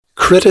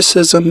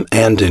Criticism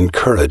and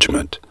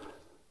Encouragement.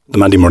 The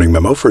Monday Morning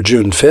Memo for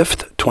June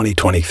 5th,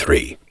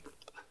 2023.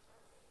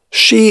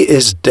 She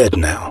is dead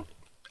now,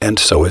 and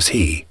so is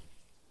he.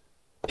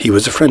 He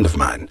was a friend of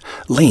mine,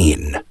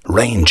 lean,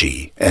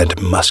 rangy,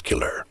 and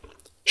muscular.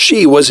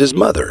 She was his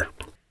mother.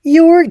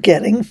 "You're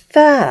getting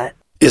fat,"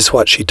 is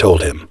what she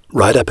told him,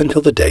 right up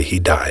until the day he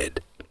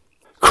died.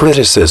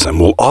 Criticism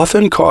will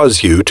often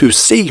cause you to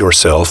see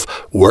yourself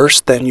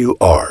worse than you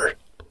are.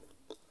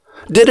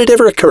 Did it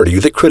ever occur to you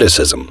that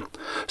criticism,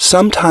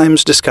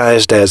 sometimes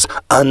disguised as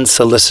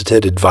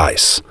unsolicited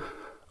advice,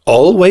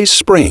 always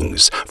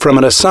springs from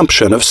an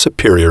assumption of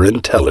superior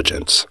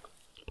intelligence?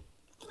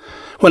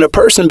 When a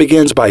person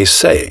begins by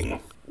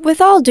saying,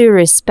 "With all due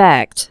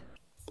respect,"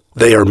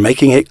 they are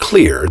making it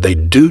clear they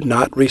do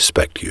not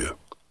respect you.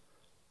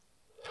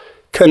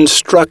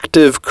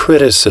 Constructive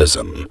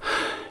criticism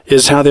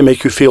is how they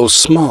make you feel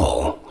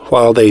small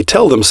while they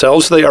tell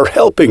themselves they are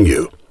helping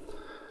you.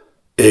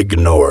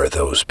 Ignore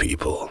those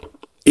people,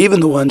 even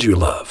the ones you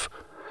love.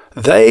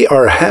 They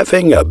are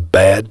having a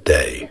bad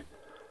day,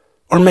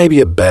 or maybe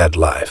a bad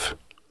life.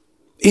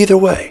 Either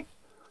way,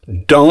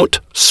 don't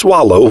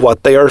swallow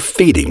what they are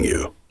feeding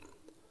you.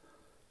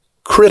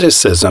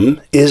 Criticism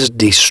is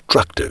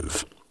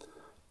destructive.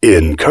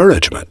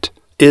 Encouragement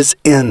is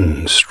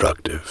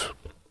instructive.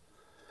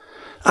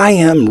 I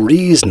am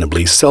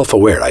reasonably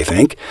self-aware, I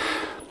think.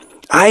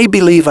 I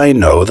believe I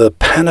know the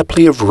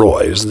panoply of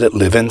Roys that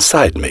live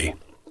inside me.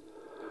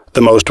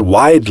 The most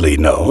widely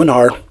known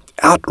are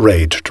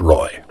Outraged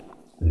Roy,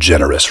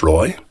 Generous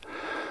Roy,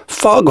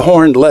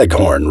 Foghorn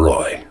Leghorn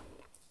Roy,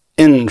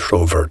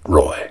 Introvert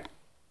Roy.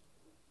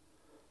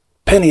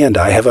 Pennie and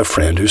I have a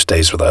friend who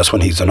stays with us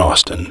when he's in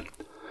Austin.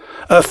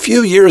 A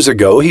few years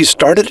ago, he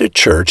started a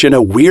church in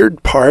a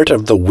weird part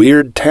of the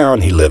weird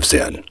town he lives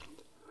in.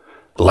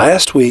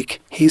 Last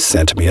week, he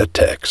sent me a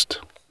text.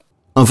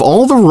 Of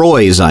all the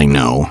Roys I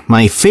know,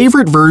 my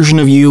favorite version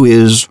of you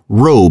is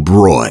Robe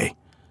Roy.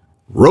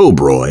 Robe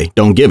Roy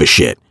don't give a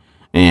shit.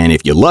 And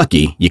if you're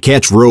lucky, you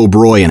catch Robe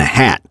Roy in a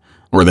hat,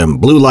 or them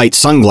bluelight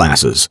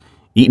sunglasses,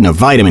 eating a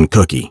vitamin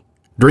cookie,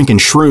 drinking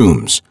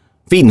Shrooms,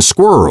 feeding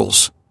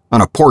squirrels, on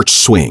a porch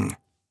swing.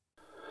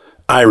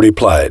 I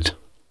replied,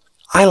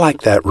 I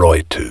like that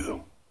Roy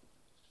too.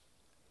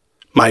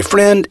 My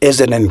friend is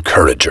an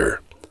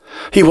encourager.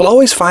 He will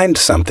always find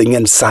something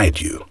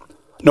inside you,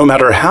 no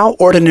matter how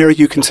ordinary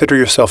you consider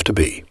yourself to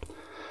be.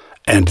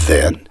 And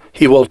then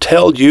he will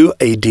tell you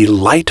a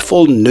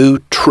delightful new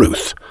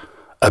truth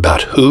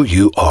about who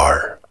you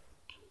are.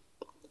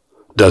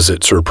 Does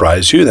it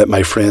surprise you that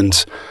my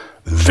friend's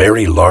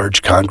very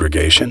large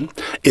congregation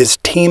is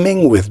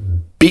teeming with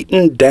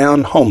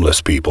beaten-down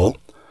homeless people,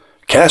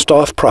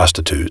 cast-off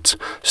prostitutes,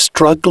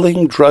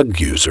 struggling drug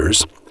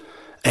users,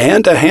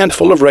 and a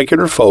handful of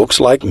regular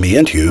folks like me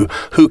and you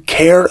who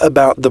care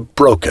about the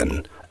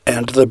broken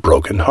and the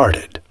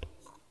broken-hearted?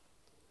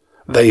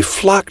 They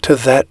flock to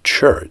that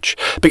church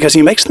because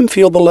he makes them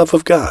feel the love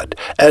of God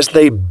as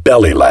they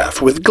belly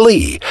laugh with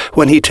glee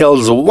when he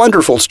tells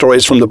wonderful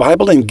stories from the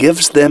Bible and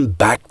gives them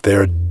back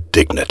their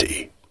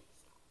dignity.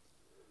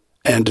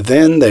 And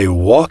then they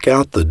walk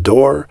out the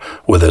door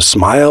with a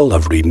smile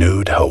of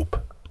renewed hope.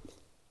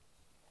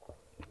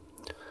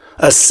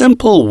 A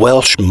simple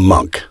Welsh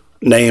monk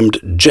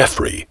named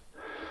Geoffrey,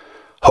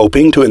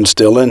 hoping to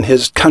instill in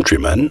his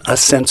countrymen a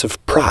sense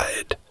of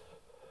pride,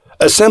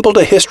 assembled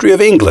a history of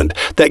England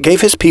that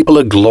gave his people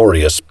a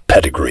glorious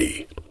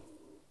pedigree.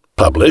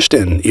 Published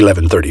in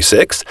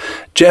 1136,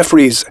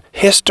 Geoffrey's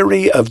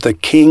History of the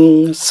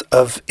Kings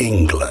of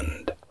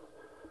England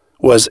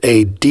was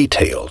a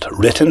detailed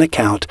written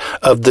account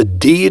of the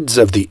deeds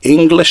of the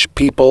English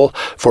people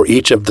for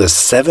each of the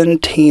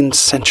 17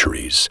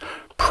 centuries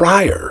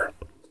prior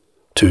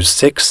to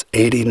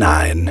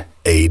 689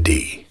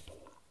 A.D.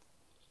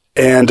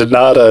 And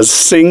not a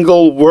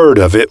single word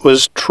of it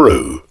was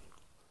true.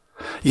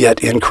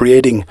 Yet in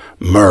creating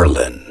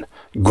Merlyn,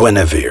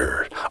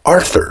 Guinevere,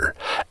 Arthur,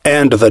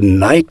 and the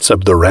Knights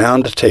of the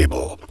Round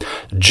Table,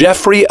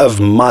 Geoffrey of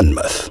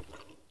Monmouth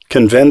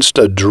convinced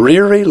a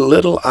dreary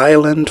little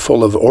island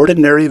full of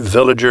ordinary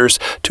villagers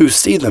to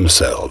see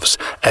themselves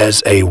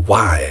as a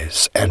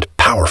wise and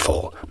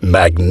powerful,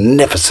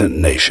 magnificent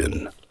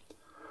nation.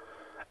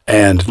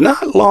 And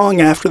not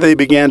long after they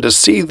began to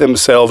see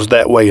themselves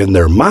that way in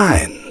their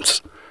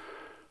minds,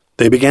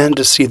 they began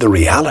to see the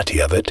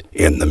reality of it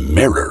in the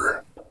mirror.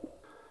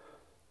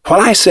 When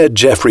I said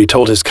Geoffrey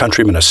told his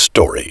countrymen a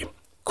story,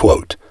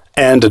 quote,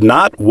 and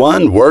not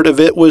one word of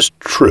it was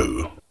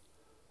true,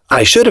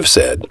 I should have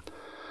said,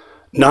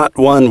 not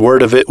one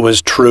word of it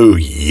was true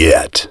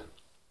yet.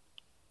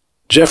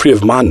 Geoffrey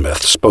of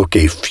Monmouth spoke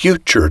a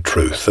future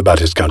truth about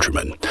his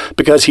countrymen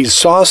because he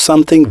saw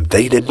something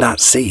they did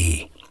not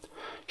see.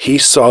 He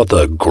saw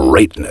the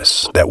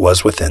greatness that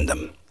was within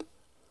them,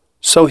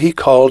 so he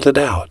called it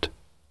out.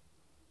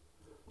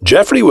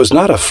 Geoffrey was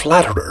not a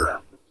flatterer.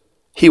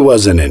 He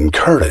was an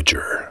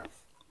encourager.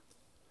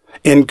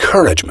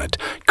 Encouragement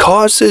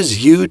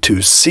causes you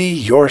to see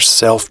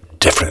yourself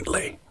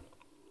differently.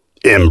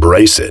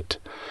 Embrace it,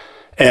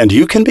 And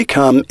you can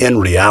become, in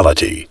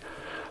reality,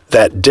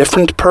 that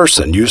different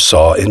person you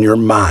saw in your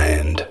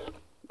mind.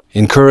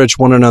 Encourage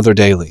one another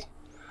daily,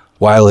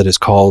 while it is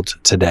called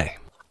today.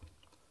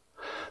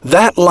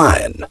 That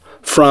line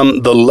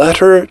from the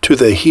letter to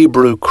the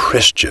Hebrew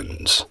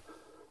Christians,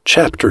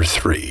 chapter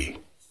 3,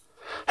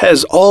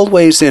 has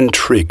always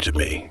intrigued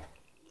me.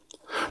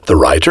 The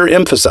writer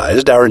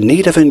emphasized our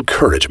need of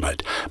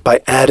encouragement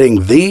by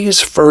adding these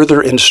further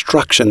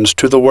instructions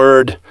to the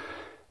word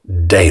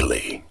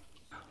daily,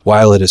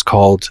 while it is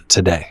called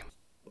today.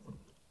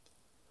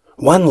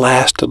 One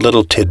last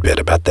little tidbit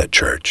about that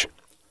church.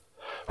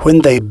 When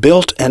they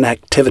built an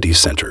activity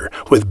center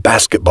with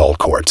basketball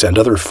courts and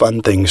other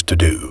fun things to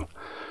do,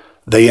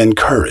 they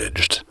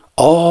encouraged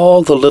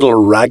all the little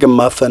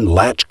ragamuffin,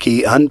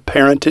 latchkey,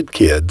 unparented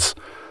kids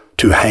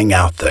to hang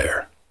out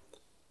there.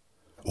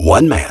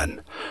 One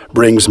man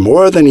brings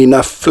more than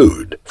enough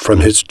food from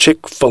his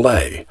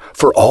Chick-fil-A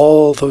for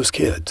all those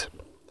kids.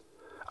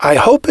 I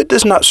hope it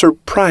does not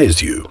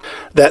surprise you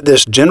that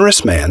this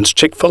generous man's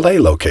Chick-fil-A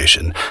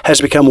location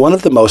has become one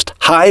of the most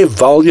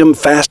high-volume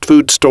fast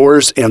food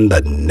stores in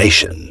the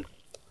nation.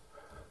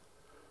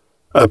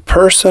 A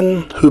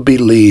person who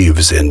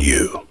believes in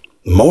you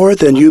more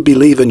than you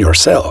believe in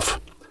yourself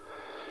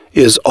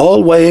is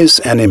always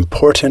an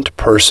important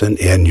person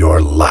in your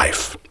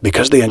life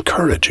because they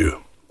encourage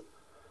you.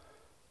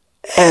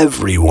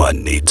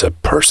 Everyone needs a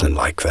person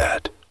like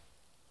that.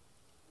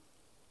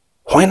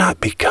 Why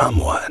not become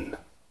one?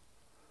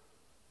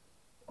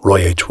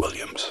 Roy H.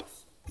 Williams.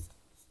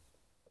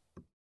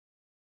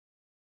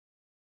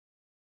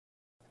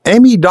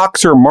 Amy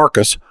Doxer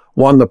Marcus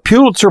won the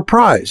Pulitzer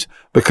Prize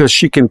because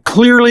she can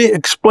clearly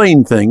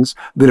explain things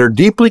that are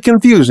deeply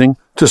confusing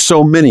to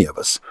so many of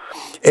us.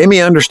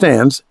 Amy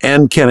understands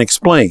and can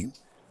explain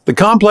the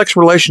complex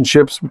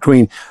relationships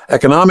between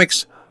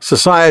economics,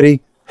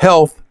 society,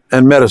 health,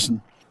 and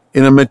medicine.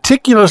 In a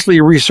meticulously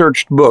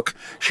researched book,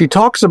 she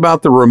talks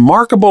about the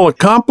remarkable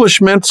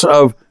accomplishments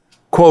of,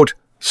 quote,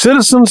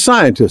 citizen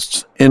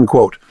scientists, end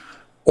quote,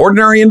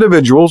 ordinary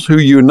individuals who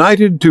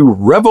united to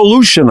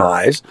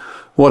revolutionize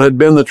what had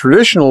been the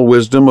traditional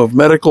wisdom of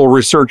medical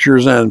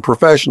researchers and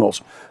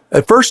professionals.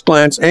 At first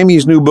glance,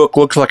 Amy's new book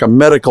looks like a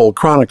medical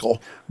chronicle,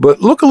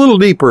 but look a little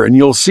deeper and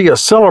you'll see a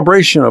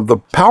celebration of the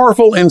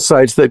powerful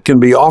insights that can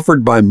be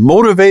offered by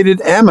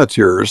motivated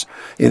amateurs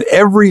in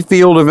every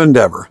field of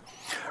endeavor.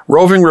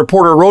 Roving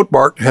reporter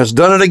Rothbart has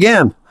done it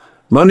again.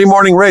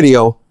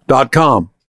 MondayMorningRadio.com.